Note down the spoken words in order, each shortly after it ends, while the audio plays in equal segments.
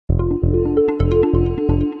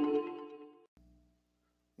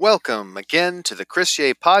Welcome again to the Chris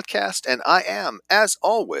Ye podcast, and I am, as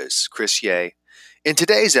always, Chris Ye. In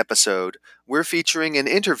today's episode, we're featuring an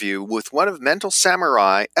interview with one of Mental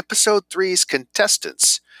Samurai Episode 3's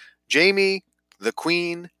contestants, Jaimi, the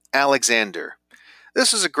Queen, Alexander.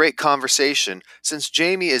 This is a great conversation since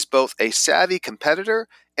Jaimi is both a savvy competitor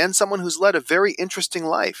and someone who's led a very interesting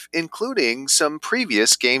life, including some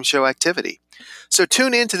previous game show activity. So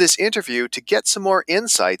tune into this interview to get some more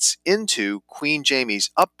insights into Queen Jaimi's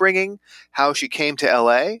upbringing, how she came to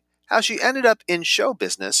LA, how she ended up in show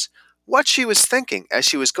business, what she was thinking as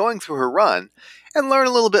she was going through her run, and learn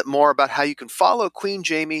a little bit more about how you can follow Queen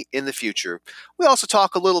Jaimi in the future. We also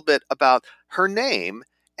talk a little bit about her name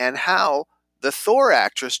and how the Thor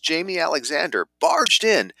actress Jaimi Alexander barged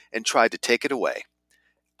in and tried to take it away.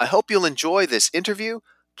 I hope you'll enjoy this interview.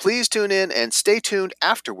 Please tune in and stay tuned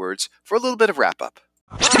afterwards for a little bit of wrap-up.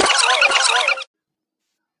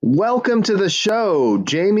 Welcome to the show,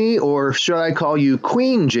 Jaimi, or should I call you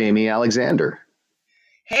Queen Jaimi Alexander?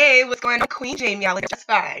 Hey, what's going on, Queen Jaimi Alexander? That's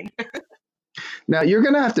fine. Now, you're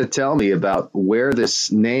going to have to tell me about where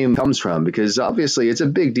this name comes from, because obviously it's a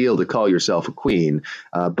big deal to call yourself a queen,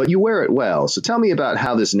 but you wear it well. So tell me about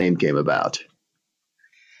how this name came about.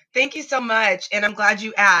 Thank you so much, and I'm glad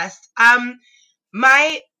you asked.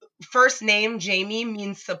 My first name, Jaimi,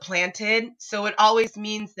 means supplanted, so it always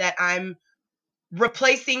means that I'm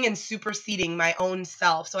replacing and superseding my own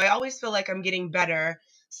self. So I always feel like I'm getting better.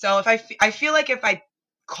 So if I feel like if I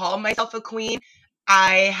call myself a queen,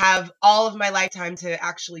 I have all of my lifetime to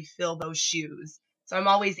actually fill those shoes. So I'm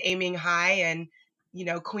always aiming high, and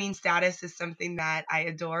queen status is something that I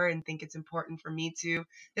adore and think it's important for me to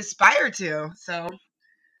aspire to. So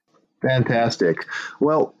Fantastic.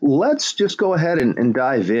 Well, let's just go ahead and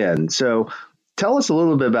dive in. So tell us a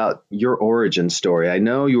little bit about your origin story. I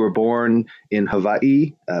know you were born in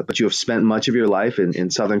Hawaii, but you have spent much of your life in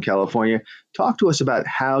Southern California. Talk to us about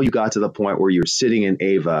how you got to the point where you're sitting in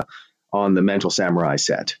Ava on the Mental Samurai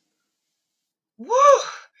set. woo!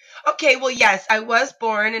 Okay, well, yes, I was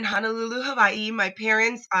born in Honolulu, Hawaii. My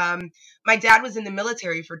parents, my dad was in the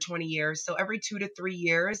military for 20 years. So every 2 to 3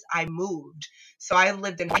 years, I moved. So I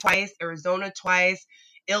lived in twice, Arizona twice,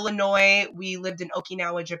 Illinois. We lived in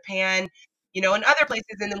Okinawa, Japan, and other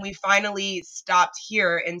places. And then we finally stopped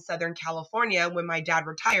here in Southern California when my dad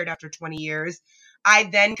retired after 20 years. I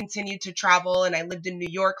then continued to travel, and I lived in New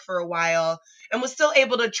York for a while and was still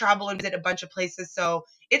able to travel and visit a bunch of places. So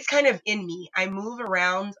it's kind of in me. I move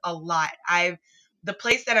around a lot. The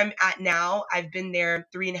place that I'm at now, I've been there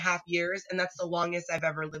 3.5 years, and that's the longest I've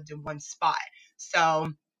ever lived in one spot.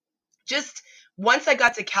 So just once I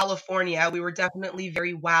got to California, we were definitely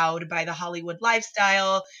very wowed by the Hollywood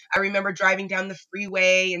lifestyle. I remember driving down the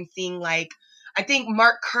freeway and seeing, like, I think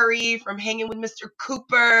Mark Curry from Hanging with Mr.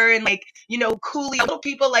 Cooper and, like, Cooley, little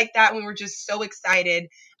people like that. And we were just so excited.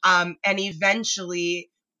 And eventually,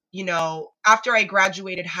 after I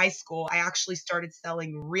graduated high school, I actually started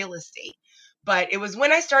selling real estate. But it was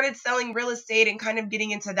when I started selling real estate and kind of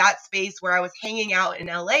getting into that space where I was hanging out in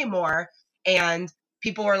LA more, and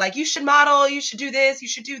people were like, you should model, you should do this, you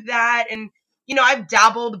should do that. And, I've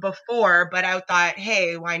dabbled before, but I thought,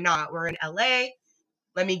 hey, why not? We're in LA.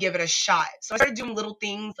 Let me give it a shot. So I started doing little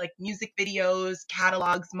things like music videos,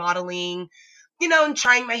 catalogs, modeling, and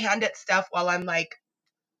trying my hand at stuff while I'm like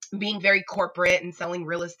being very corporate and selling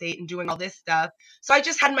real estate and doing all this stuff. So I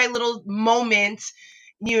just had my little moment,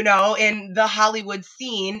 in the Hollywood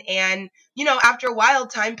scene. And, after a while,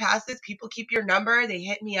 time passes, people keep your number. They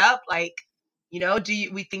hit me up like,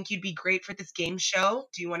 we think you'd be great for this game show.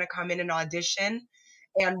 Do you want to come in and audition?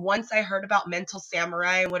 And once I heard about Mental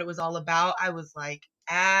Samurai and what it was all about, I was like,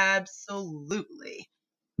 absolutely.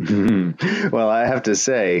 Well, I have to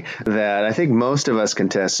say that I think most of us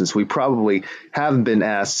contestants, we probably have been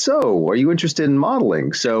asked, so are you interested in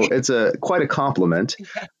modeling? So it's quite a compliment.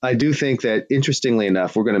 Yeah. I do think that, interestingly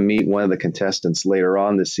enough, we're going to meet one of the contestants later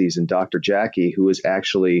on this season, Dr. Jackie, who is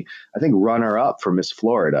actually, I think, runner-up for Miss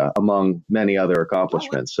Florida, among many other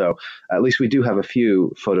accomplishments. So at least we do have a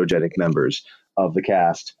few photogenic members of the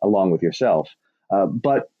cast, along with yourself.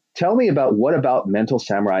 But tell me what about Mental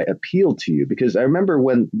Samurai appealed to you? Because I remember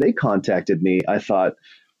when they contacted me, I thought,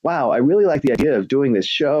 wow, I really like the idea of doing this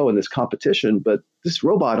show and this competition, but this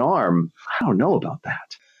robot arm, I don't know about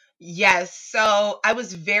that. Yes. So I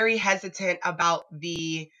was very hesitant about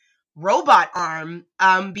the robot arm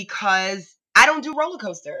because I don't do roller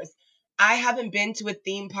coasters. I haven't been to a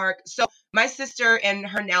theme park. So my sister and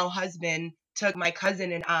her now husband took my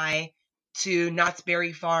cousin and I to Knott's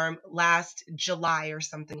Berry Farm last July or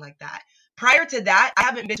something like that. Prior to that, I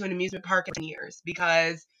haven't been to an amusement park in years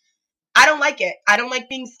because I don't like it. I don't like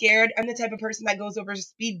being scared. I'm the type of person that goes over a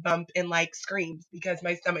speed bump and like screams because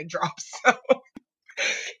my stomach drops. So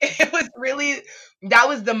it was really, that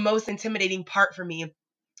was the most intimidating part for me.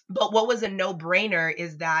 But what was a no-brainer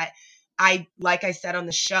is that like I said on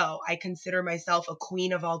the show, I consider myself a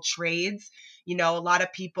queen of all trades. A lot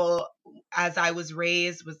of people, as I was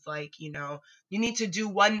raised, was like, you need to do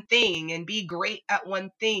one thing and be great at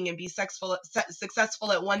one thing and be successful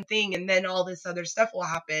at one thing, and then all this other stuff will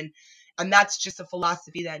happen. And that's just a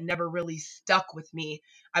philosophy that never really stuck with me.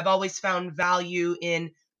 I've always found value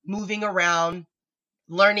in moving around,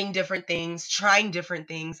 learning different things, trying different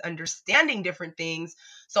things, understanding different things.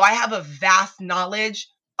 So I have a vast knowledge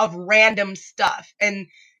of random stuff. And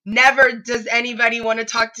never does anybody want to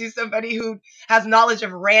talk to somebody who has knowledge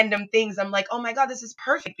of random things. I'm like, oh my God, this is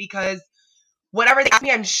perfect because whatever they ask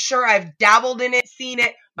me, I'm sure I've dabbled in it, seen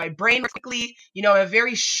it. My brain works quickly. I'm a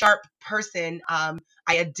very sharp person. I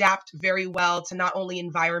adapt very well to not only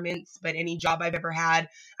environments, but any job I've ever had.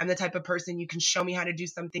 I'm the type of person you can show me how to do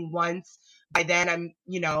something once. By then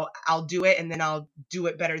I'll do it, and then I'll do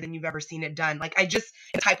it better than you've ever seen it done. Like I just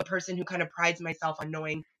am the type of person who kind of prides myself on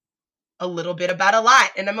knowing a little bit about a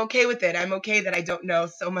lot, and I'm okay with it. I'm okay that I don't know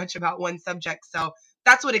so much about one subject. So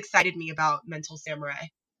that's what excited me about Mental Samurai.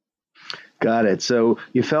 Got it. So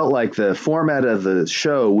you felt like the format of the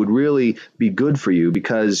show would really be good for you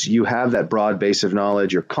because you have that broad base of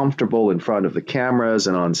knowledge. You're comfortable in front of the cameras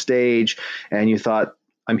and on stage. And you thought,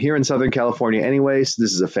 I'm here in Southern California anyways.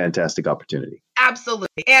 This is a fantastic opportunity. Absolutely.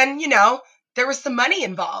 And, there was some money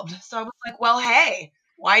involved. So I was like, well, hey,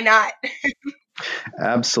 why not?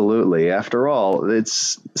 Absolutely. After all,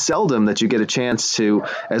 it's seldom that you get a chance to,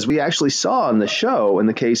 as we actually saw on the show in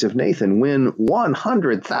the case of Nathan, win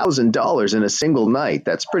 $100,000 in a single night.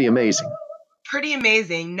 That's pretty amazing. Pretty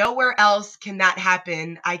amazing. Nowhere else can that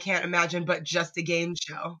happen, I can't imagine, but just a game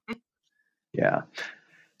show. Yeah.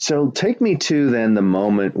 So take me to then the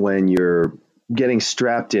moment when you're getting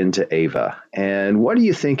strapped into Ava. And what are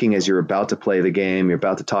you thinking as you're about to play the game? You're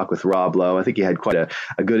about to talk with Rob Lowe. I think you had quite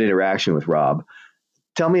a good interaction with Rob.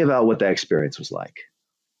 Tell me about what that experience was like.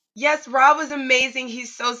 Yes, Rob was amazing.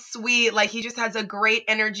 He's so sweet. Like he just has a great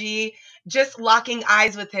energy. Just locking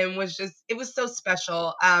eyes with him it was so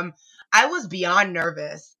special. I was beyond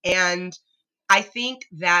nervous. And I think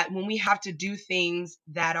that when we have to do things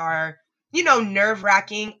that are, nerve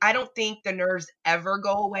wracking, I don't think the nerves ever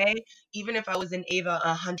go away. Even if I was in Ava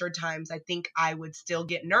 100 times, I think I would still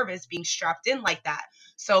get nervous being strapped in like that.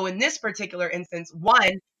 So in this particular instance,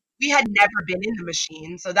 one, we had never been in the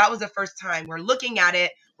machine. So that was the first time. We're looking at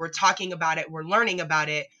it, we're talking about it, we're learning about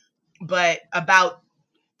it. But about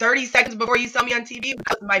 30 seconds before you saw me on TV,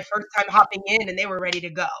 that was my first time hopping in and they were ready to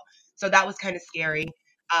go. So that was kind of scary.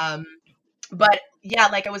 Um, but yeah,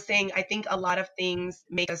 like I was saying, I think a lot of things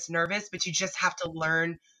make us nervous, but you just have to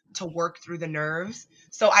learn to work through the nerves.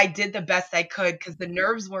 So I did the best I could because the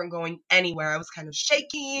nerves weren't going anywhere. I was kind of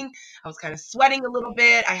shaking. I was kind of sweating a little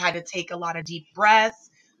bit. I had to take a lot of deep breaths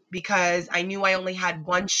because I knew I only had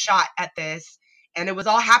one shot at this. And it was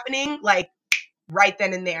all happening like right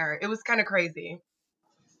then and there. It was kind of crazy.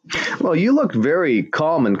 Well, you looked very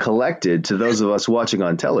calm and collected to those of us watching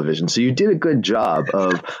on television. So you did a good job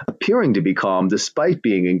of appearing to be calm despite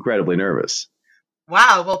being incredibly nervous.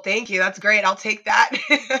 Wow. Well, thank you. That's great. I'll take that.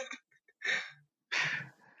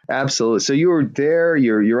 Absolutely. So you were there,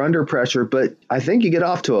 you're under pressure, but I think you get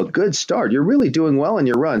off to a good start. You're really doing well in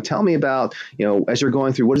your run. Tell me about, as you're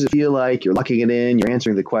going through, what does it feel like? You're locking it in, you're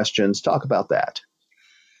answering the questions. Talk about that.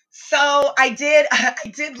 So I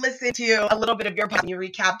did listen to a little bit of your podcast. You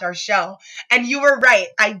recapped our show, and you were right.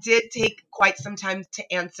 I did take quite some time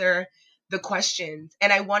to answer the questions,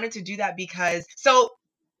 and I wanted to do that because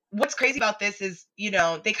what's crazy about this is,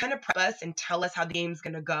 they kind of prep us and tell us how the game's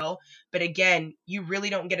going to go. But again, you really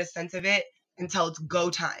don't get a sense of it until it's go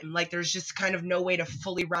time. Like there's just kind of no way to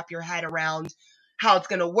fully wrap your head around how it's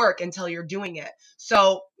going to work until you're doing it.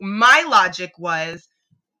 So my logic was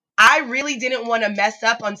I really didn't want to mess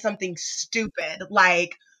up on something stupid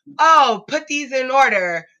like, oh, put these in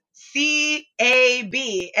order, CAB.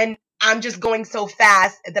 And I'm just going so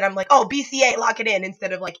fast that I'm like, oh, BCA, lock it in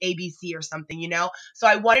instead of like ABC or something. So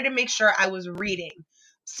I wanted to make sure I was reading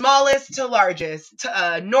smallest to largest,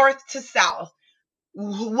 to north to south,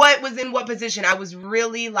 what was in what position. I was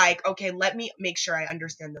really like, okay, let me make sure I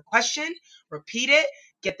understand the question, repeat it,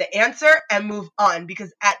 get the answer, and move on.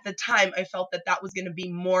 Because at the time, I felt that that was going to be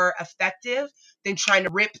more effective than trying to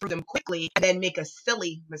rip through them quickly and then make a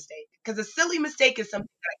silly mistake. Because a silly mistake is something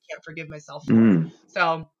that I can't forgive myself for.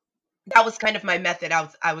 So that was kind of my method.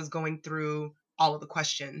 I was going through all of the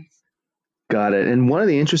questions. Got it. And one of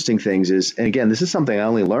the interesting things is, and again, this is something I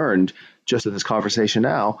only learned just in this conversation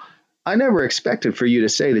now. I never expected for you to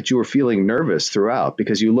say that you were feeling nervous throughout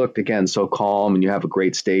because you looked, again, so calm and you have a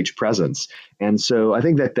great stage presence. And so I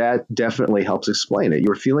think that that definitely helps explain it. You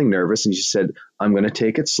were feeling nervous and you said, I'm going to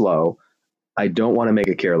take it slow. I don't want to make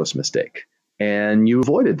a careless mistake. And you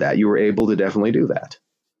avoided that. You were able to definitely do that.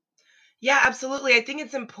 Yeah, absolutely. I think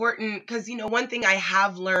it's important because, one thing I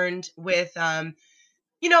have learned with,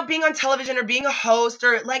 being on television or being a host,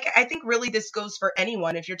 or like, I think really this goes for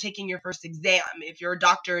anyone. If you're taking your first exam, if you're a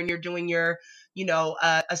doctor and you're doing your,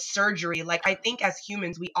 a surgery, like I think as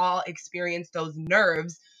humans, we all experience those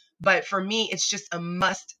nerves. But for me, it's just a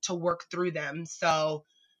must to work through them. So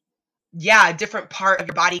yeah, a different part of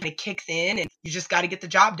your body kind of kicks in and you just got to get the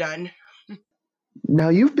job done. Now,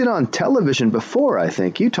 you've been on television before, I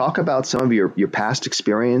think. You talk about some of your past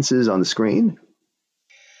experiences on the screen.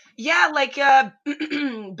 Yeah, like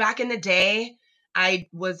back in the day, I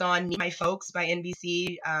was on Meet My Folks by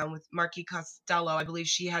NBC with Marky Costello. I believe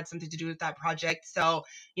she had something to do with that project. So,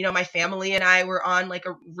 my family and I were on like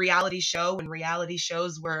a reality show when reality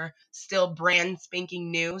shows were still brand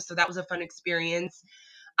spanking new. So that was a fun experience.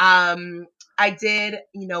 Um, I did,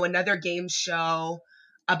 another game show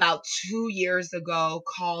about 2 years ago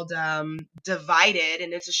called Divided,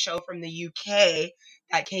 and it's a show from the UK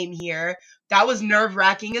that came here. That was nerve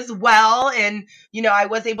wracking as well. And, I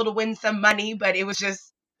was able to win some money, but it was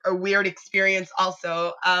just a weird experience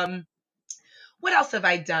also. What else have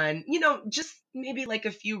I done? Just maybe like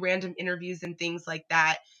a few random interviews and things like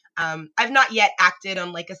that. I've not yet acted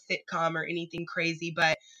on like a sitcom or anything crazy,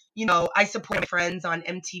 but I support my friends on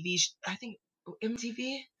MTV. I think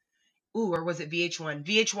MTV. Ooh, or was it VH1?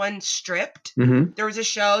 VH1 Stripped. Mm-hmm. There was a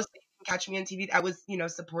show, so you can catch me on TV. I was,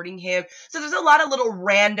 supporting him. So there's a lot of little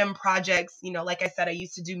random projects. Like I said, I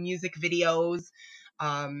used to do music videos.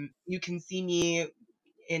 You can see me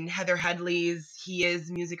in Heather Headley's He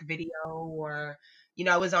Is music video, or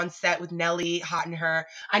I was on set with Nelly, Hot in Her.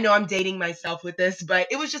 I know I'm dating myself with this, but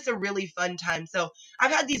it was just a really fun time. So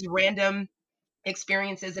I've had these random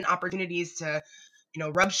experiences and opportunities to,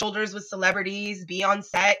 rub shoulders with celebrities, be on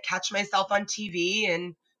set, catch myself on TV,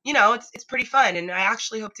 and it's pretty fun. And I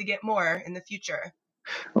actually hope to get more in the future.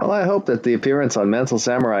 Well, I hope that the appearance on Mental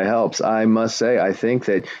Samurai helps. I must say, I think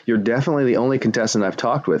that you're definitely the only contestant I've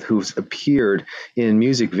talked with who's appeared in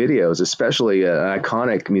music videos, especially an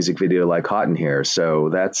iconic music video like Hot in Here. So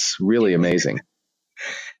that's really amazing.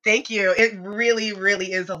 Thank you. It really,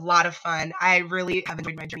 really is a lot of fun. I really have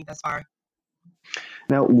enjoyed my journey thus far.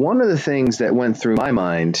 Now, one of the things that went through my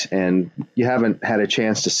mind, and you haven't had a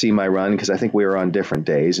chance to see my run because I think we were on different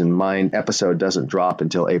days, and my episode doesn't drop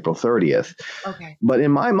until April 30th. Okay. But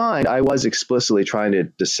in my mind, I was explicitly trying to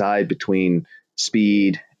decide between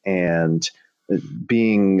speed and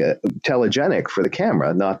being telegenic for the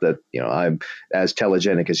camera. Not that, I'm as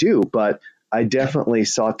telegenic as you, but I definitely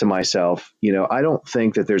thought to myself, I don't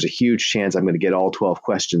think that there's a huge chance I'm going to get all 12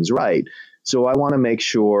 questions right. So I want to make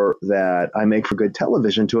sure that I make for good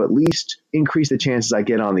television to at least increase the chances I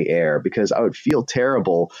get on the air, because I would feel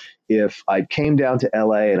terrible if I came down to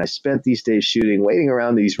LA and I spent these days shooting, waiting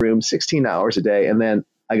around these rooms 16 hours a day, and then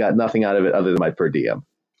I got nothing out of it other than my per diem.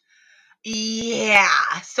 Yeah.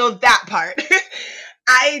 So that part.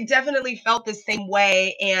 I definitely felt the same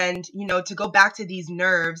way. And, to go back to these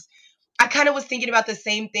nerves, I kind of was thinking about the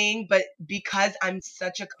same thing, but because I'm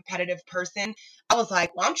such a competitive person, I was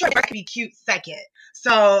like, well, I'm trying to be cute second.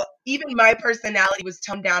 So even my personality was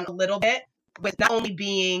toned down a little bit with not only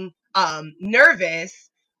being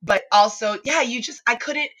nervous, but also, yeah,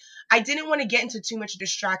 I didn't want to get into too much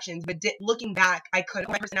distractions, but looking back, I could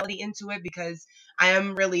put my personality into it because I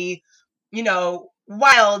am really,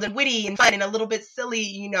 wild and witty and fun and a little bit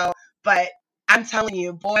silly, but I'm telling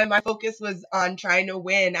you, boy, my focus was on trying to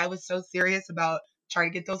win. I was so serious about trying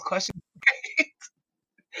to get those questions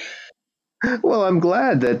right. Well, I'm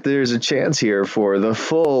glad that there's a chance here for the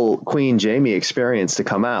full Queen Jaimi experience to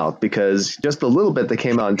come out, because just the little bit that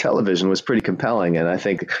came out on television was pretty compelling. And I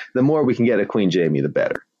think the more we can get of Queen Jaimi, the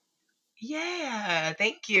better. Yeah,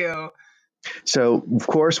 thank you. So, of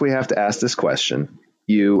course, we have to ask this question.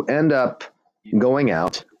 You end up going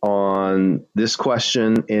out on this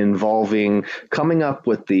question involving coming up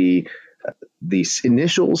with the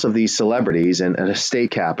initials of these celebrities and a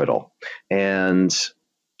state capital, and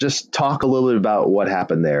just talk a little bit about what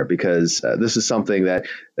happened there, because this is something that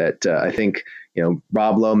I think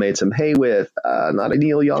Rob Lowe made some hay with. Not a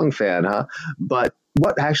Neil Young fan, huh? But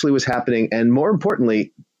what actually was happening, and more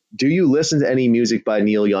importantly, do you listen to any music by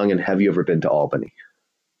Neil Young, and have you ever been to Albany?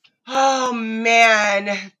 Oh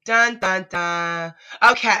man, dun dun dun.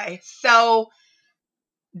 Okay, so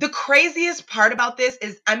The craziest part about this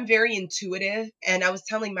is I'm very intuitive, and I was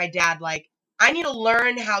telling my dad, like, I need to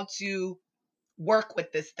learn how to work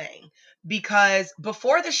with this thing, because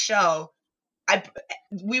before the show, I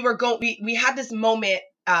we had this moment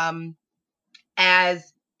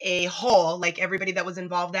as a whole, like everybody that was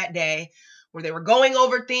involved that day, where they were going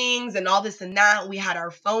over things and all this and that. We had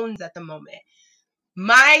our phones at the moment.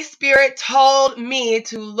 My spirit told me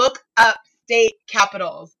to look up state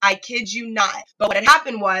capitals. I kid you not. But what had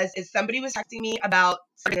happened is somebody was texting me about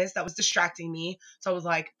this that was distracting me. So I was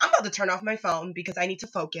like, I'm about to turn off my phone because I need to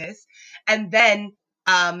focus. And then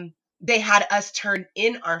they had us turn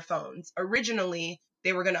in our phones. Originally,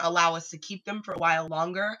 they were going to allow us to keep them for a while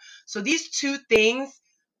longer. So these two things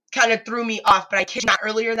kind of threw me off. But I kid you not,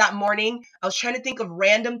 earlier that morning, I was trying to think of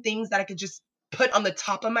random things that I could just put on the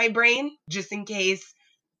top of my brain just in case,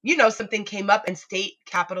 something came up, and state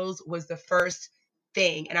capitals was the first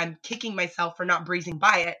thing. And I'm kicking myself for not breezing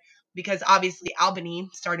by it, because obviously Albany,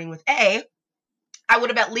 starting with A, I would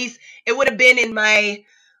have at least, it would have been in my,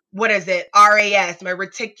 what is it, RAS, my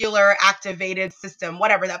reticular activated system,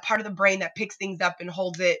 whatever, that part of the brain that picks things up and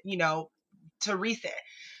holds it, to recent.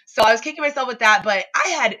 So I was kicking myself with that, but I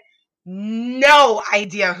had no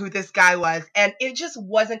idea who this guy was, and it just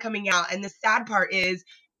wasn't coming out. And the sad part is,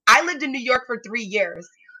 I lived in New York for 3 years.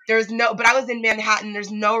 But I was in Manhattan.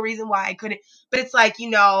 There's no reason why I couldn't. But it's like,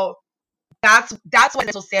 that's why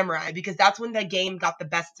Mental Samurai, because that's when the game got the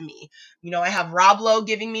best of me. I have Rob Lowe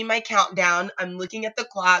giving me my countdown. I'm looking at the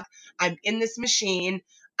clock. I'm in this machine.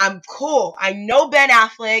 I'm cool. I know Ben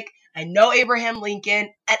Affleck. I know Abraham Lincoln,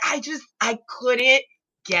 and I couldn't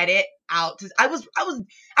get it out. I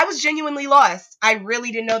was genuinely lost. I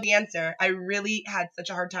really didn't know the answer. I really had such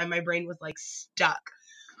a hard time. My brain was like stuck.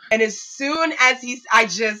 And as soon as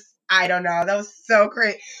I don't know, that was so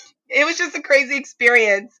great. It was just a crazy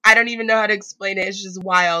experience. I don't even know how to explain it. It's just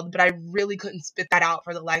wild, but I really couldn't spit that out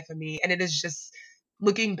for the life of me. And it is just,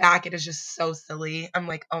 looking back, it is just so silly. I'm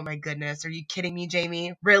like, oh my goodness, are you kidding me,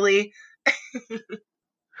 Jaimi? Really?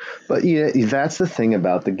 But that's the thing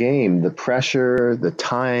about the game. The pressure, the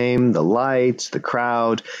time, the lights, the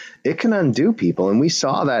crowd, it can undo people. And we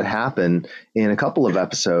saw that happen in a couple of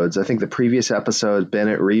episodes. I think the previous episode,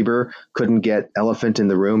 Bennett Reber couldn't get Elephant in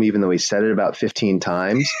the Room, even though he said it about 15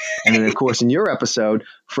 times. And then, of course, in your episode,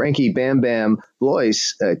 Frankie Bam Bam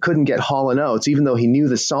Blois couldn't get Hall and Oates, even though he knew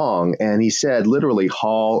the song. And he said literally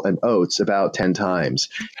Hall and Oates about 10 times.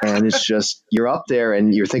 And it's just, you're up there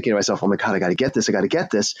and you're thinking to myself, oh my God, I got to get this. I got to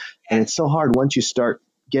get this. And it's so hard once you start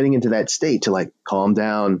getting into that state to like calm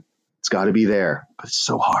down. It's got to be there, but it's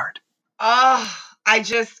so hard. Oh, I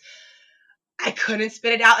couldn't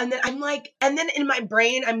spit it out. And then in my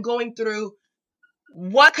brain, I'm going through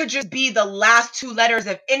what could just be the last two letters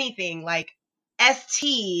of anything, like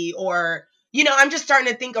ST, or, I'm just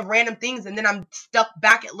starting to think of random things. And then I'm stuck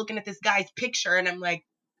back at looking at this guy's picture, and I'm like,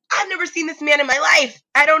 I've never seen this man in my life.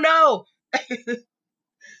 I don't know.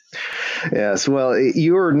 Yes, well,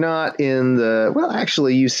 you're not in the, well,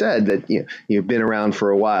 actually, you said that you've been around for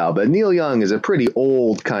a while, but Neil Young is a pretty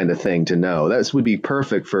old kind of thing to know. That would be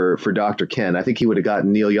perfect for Dr. Ken. I think he would have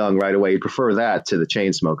gotten Neil Young right away. He'd prefer that to the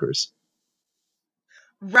Chainsmokers.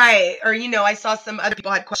 Right. Or, I saw some other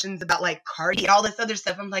people had questions about like Cardi and all this other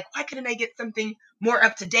stuff. I'm like, why couldn't I get something more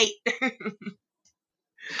up to date?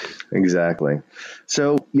 Exactly.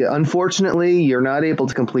 So, yeah, unfortunately, you're not able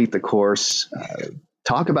to complete the course.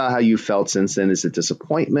 Talk about how you felt since then. Is it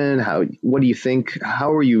disappointment? What do you think?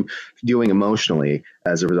 How are you doing emotionally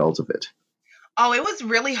as a result of it? Oh, it was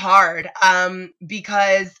really hard.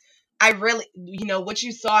 Because I really, what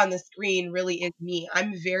you saw on the screen really is me.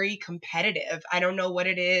 I'm very competitive. I don't know what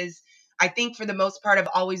it is. I think for the most part, I've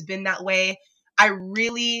always been that way. I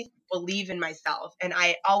really believe in myself, and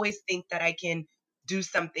I always think that I can do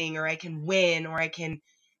something, or I can win, or I can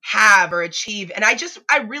have or achieve. And I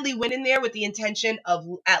really went in there with the intention of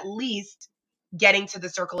at least getting to the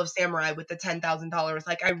Circle of Samurai with the $10,000.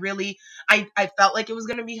 Like I felt like it was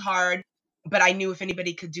going to be hard, but I knew if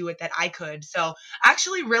anybody could do it, that I could. So I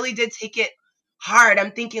actually really did take it hard.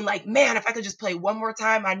 I'm thinking like, man, if I could just play one more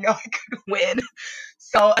time, I know I could win.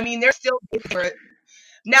 So, I mean, there's still,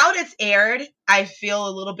 now that it's aired, I feel a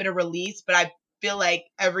little bit of release, but I feel like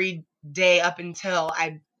every day up until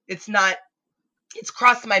it's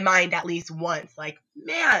crossed my mind at least once. Like,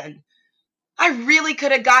 man, I really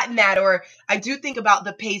could have gotten that. Or I do think about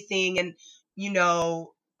the pacing, and,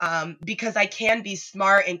 because I can be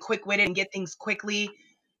smart and quick-witted and get things quickly,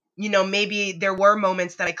 maybe there were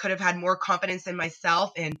moments that I could have had more confidence in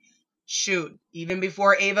myself. And shoot, even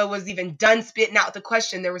before Ava was even done spitting out the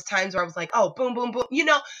question, there was times where I was like, oh, boom, boom, boom,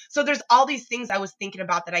 so there's all these things I was thinking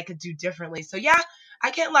about that I could do differently. So yeah,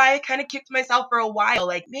 I can't lie, I kind of kicked myself for a while.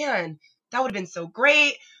 Like, man, that would have been so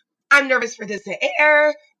great. I'm nervous for this to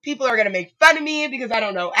air. People are going to make fun of me because I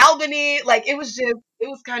don't know Albany. Like, it was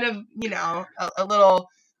kind of, a little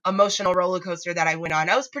emotional roller coaster that I went on.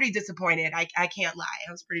 I was pretty disappointed. I can't lie.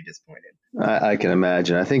 I was pretty disappointed. I can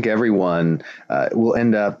imagine. I think everyone will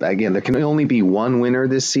end up, again, there can only be one winner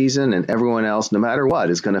this season, and everyone else, no matter what,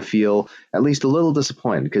 is going to feel at least a little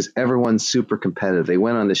disappointed because everyone's super competitive. They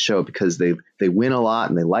went on this show because they win a lot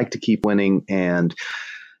and they like to keep winning. And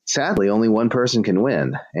sadly, only one person can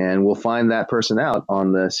win. And we'll find that person out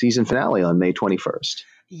on the season finale on May 21st.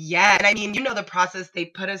 Yeah. And I mean, the process they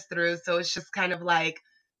put us through. So it's just kind of like,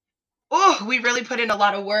 oh, we really put in a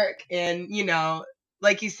lot of work. And,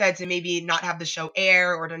 like you said, to maybe not have the show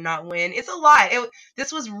air or to not win, it's a lot.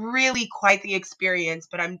 This was really quite the experience,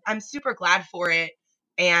 but I'm super glad for it.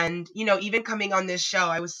 And, even coming on this show,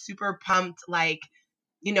 I was super pumped. Like,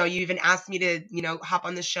 you even asked me to, hop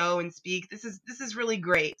on the show and speak. This is really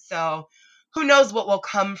great. So who knows what will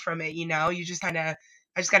come from it,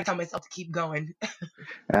 I just got to tell myself to keep going.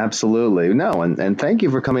 Absolutely. No, and thank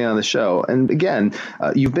you for coming on the show. And again,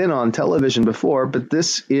 you've been on television before, but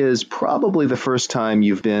this is probably the first time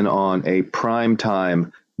you've been on a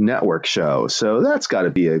primetime network show. So that's got to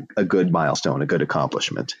be a good milestone, a good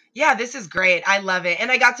accomplishment. Yeah, this is great. I love it.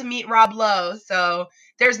 And I got to meet Rob Lowe. So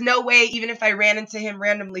there's no way, even if I ran into him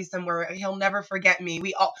randomly somewhere, he'll never forget me.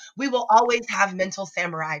 We will always have Mental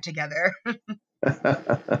Samurai together.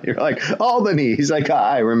 You're like, Albany. He's like,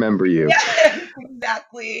 I remember you. Yeah,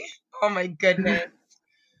 exactly. Oh my goodness.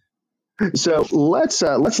 So let's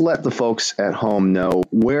let the folks at home know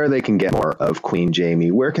where they can get more of Queen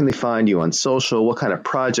Jaimi. Where can they find you on social? What kind of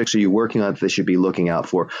projects are you working on that they should be looking out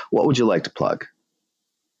for? What would you like to plug?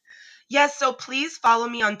 Yes, so please follow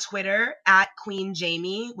me on Twitter at Queen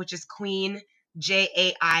Jaimi, which is Queen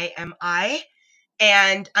Jaimi.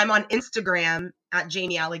 And I'm on Instagram at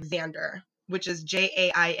Jaimi Alexander, which is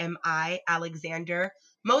Jaimi Alexander.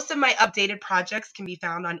 Most of my updated projects can be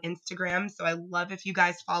found on Instagram, so I love if you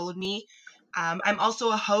guys followed me. I'm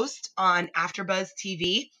also a host on AfterBuzz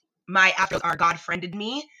TV. My afterbuzz are God Friended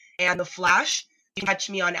Me and The Flash. You can catch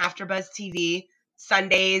me on AfterBuzz TV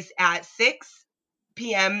Sundays at 6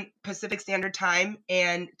 p.m. Pacific Standard Time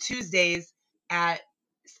and Tuesdays at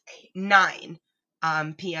 9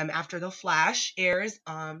 p.m. after The Flash airs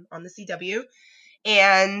on the CW.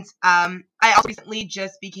 And I also recently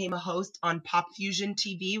just became a host on Pop Fusion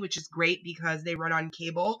TV, which is great because they run on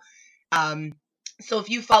cable. So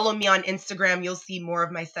if you follow me on Instagram, you'll see more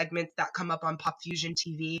of my segments that come up on Pop Fusion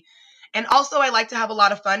TV. And also, I like to have a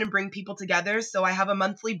lot of fun and bring people together. So I have a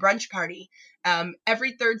monthly brunch party.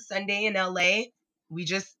 Every third Sunday in LA, we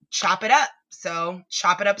just chop it up. So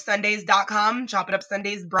chopitupsundays.com, Chop It Up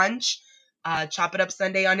Sundays brunch, Chop It Up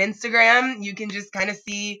Sunday on Instagram. You can just kind of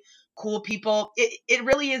see cool people. It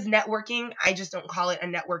really is networking. I just don't call it a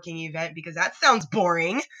networking event because that sounds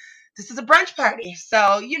boring. This is a brunch party.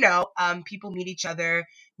 So, people meet each other,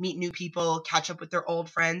 meet new people, catch up with their old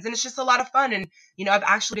friends. And it's just a lot of fun. And, I've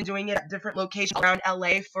actually been doing it at different locations around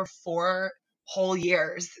LA for 4 whole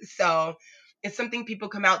years. So it's something people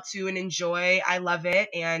come out to and enjoy. I love it.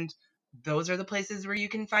 And those are the places where you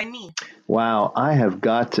can find me. Wow, I have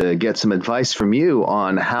got to get some advice from you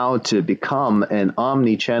on how to become an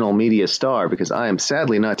omni-channel media star because I am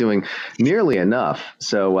sadly not doing nearly enough.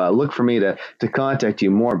 So look for me to contact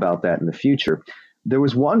you more about that in the future. There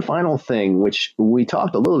was one final thing which we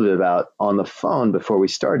talked a little bit about on the phone before we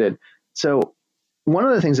started. So one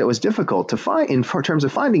of the things that was difficult to find in terms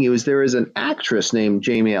of finding you is there is an actress named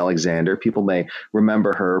Jaimi Alexander. People may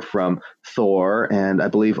remember her from Thor, and I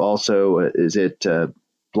believe also, is it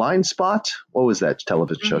Blind Spot? What was that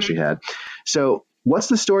television show she had? So what's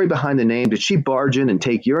the story behind the name? Did she barge in and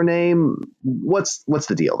take your name? What's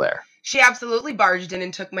the deal there? She absolutely barged in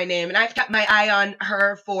and took my name, and I've kept my eye on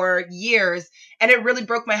her for years, and it really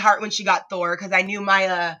broke my heart when she got Thor because I knew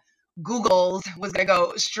my Googles was going to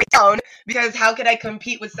go straight down because how could I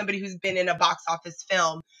compete with somebody who's been in a box office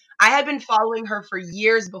film? I had been following her for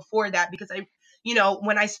years before that because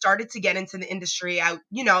when I started to get into the industry,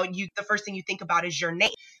 the first thing you think about is your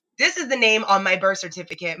name. This is the name on my birth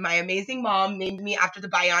certificate. My amazing mom named me after the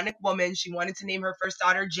Bionic Woman. She wanted to name her first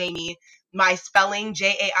daughter Jaimi. My spelling,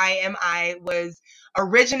 Jaimi, was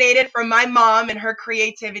originated from my mom and her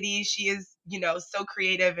creativity. She is, so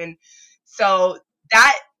creative. And so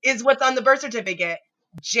that is what's on the birth certificate.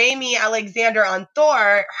 Jaimi Alexander on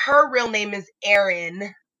Thor, her real name is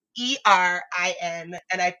Erin, Erin.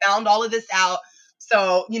 And I found all of this out.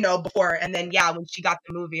 So, before, and then, when she got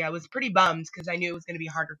the movie, I was pretty bummed because I knew it was going to be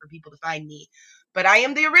harder for people to find me. But I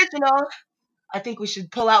am the original. I think we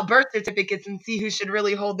should pull out birth certificates and see who should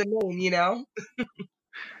really hold the name, you know?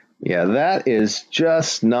 Yeah, that is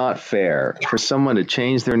just not fair Yeah. for someone to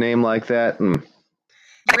change their name like that.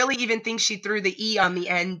 I really even think she threw the E on the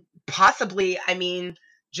end, possibly, I mean,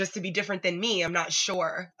 just to be different than me. I'm not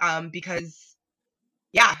sure. Because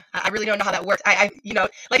yeah, I really don't know how that works. You know,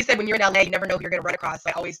 like you said, when you're in LA, you never know who you're going to run across.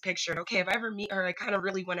 I always pictured, okay, if I ever meet her, I kind of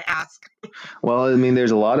really want to ask. Well, I mean,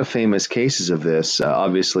 there's a lot of famous cases of this.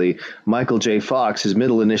 Obviously, Michael J. Fox, his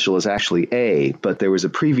middle initial is actually A, but there was a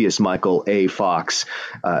previous Michael A. Fox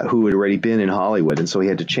who had already been in Hollywood, and so he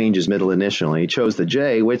had to change his middle initial, and he chose the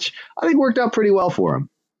J, which I think worked out pretty well for him.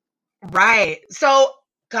 Right. So,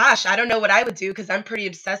 gosh, I don't know what I would do because I'm pretty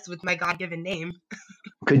obsessed with my God-given name.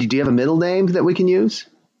 Do you have a middle name that we can use?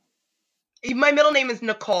 My middle name is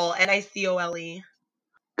Nicole, Nicole.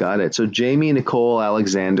 Got it. So Jaimi Nicole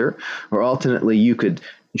Alexander, or alternately, you could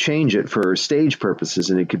change it for stage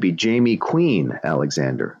purposes, and it could be Jaimi Queen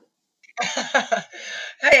Alexander.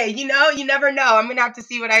 Hey, you know, you never know. I'm gonna have to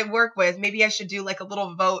see what I work with. Maybe I should do like a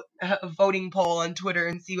little voting poll on Twitter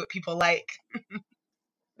and see what people like.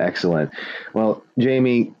 Excellent. Well,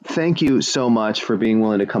 Jaimi, thank you so much for being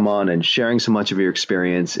willing to come on and sharing so much of your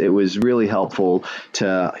experience. It was really helpful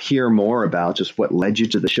to hear more about just what led you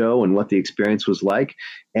to the show and what the experience was like.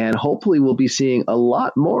 And hopefully we'll be seeing a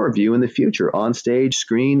lot more of you in the future on stage,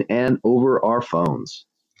 screen, and over our phones.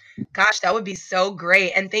 Gosh, that would be so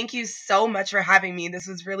great. And thank you so much for having me. This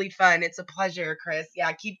was really fun. It's a pleasure, Chris.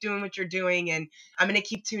 Yeah, keep doing what you're doing, and I'm gonna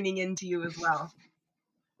keep tuning into you as well.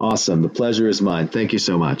 Awesome. The pleasure is mine. Thank you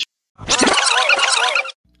so much.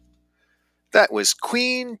 That was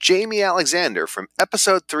Queen Jaimi Alexander from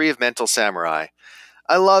episode 3 of Mental Samurai.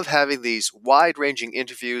 I love having these wide-ranging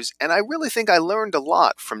interviews, and I really think I learned a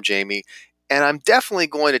lot from Jaimi, and I'm definitely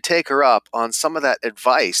going to take her up on some of that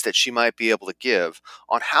advice that she might be able to give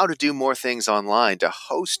on how to do more things online, to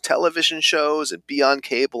host television shows and be on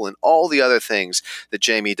cable and all the other things that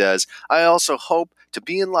Jaimi does. I also hope to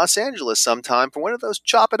be in Los Angeles sometime for one of those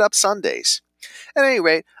Chop It Up Sundays. At any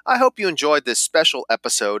rate, I hope you enjoyed this special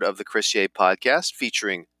episode of the Chris Ye Podcast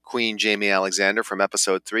featuring Queen Jaimi Alexander from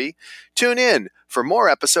episode 3. Tune in for more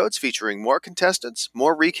episodes featuring more contestants,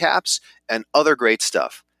 more recaps, and other great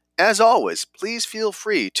stuff. As always, please feel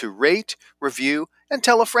free to rate, review, and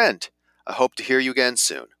tell a friend. I hope to hear you again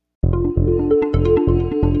soon.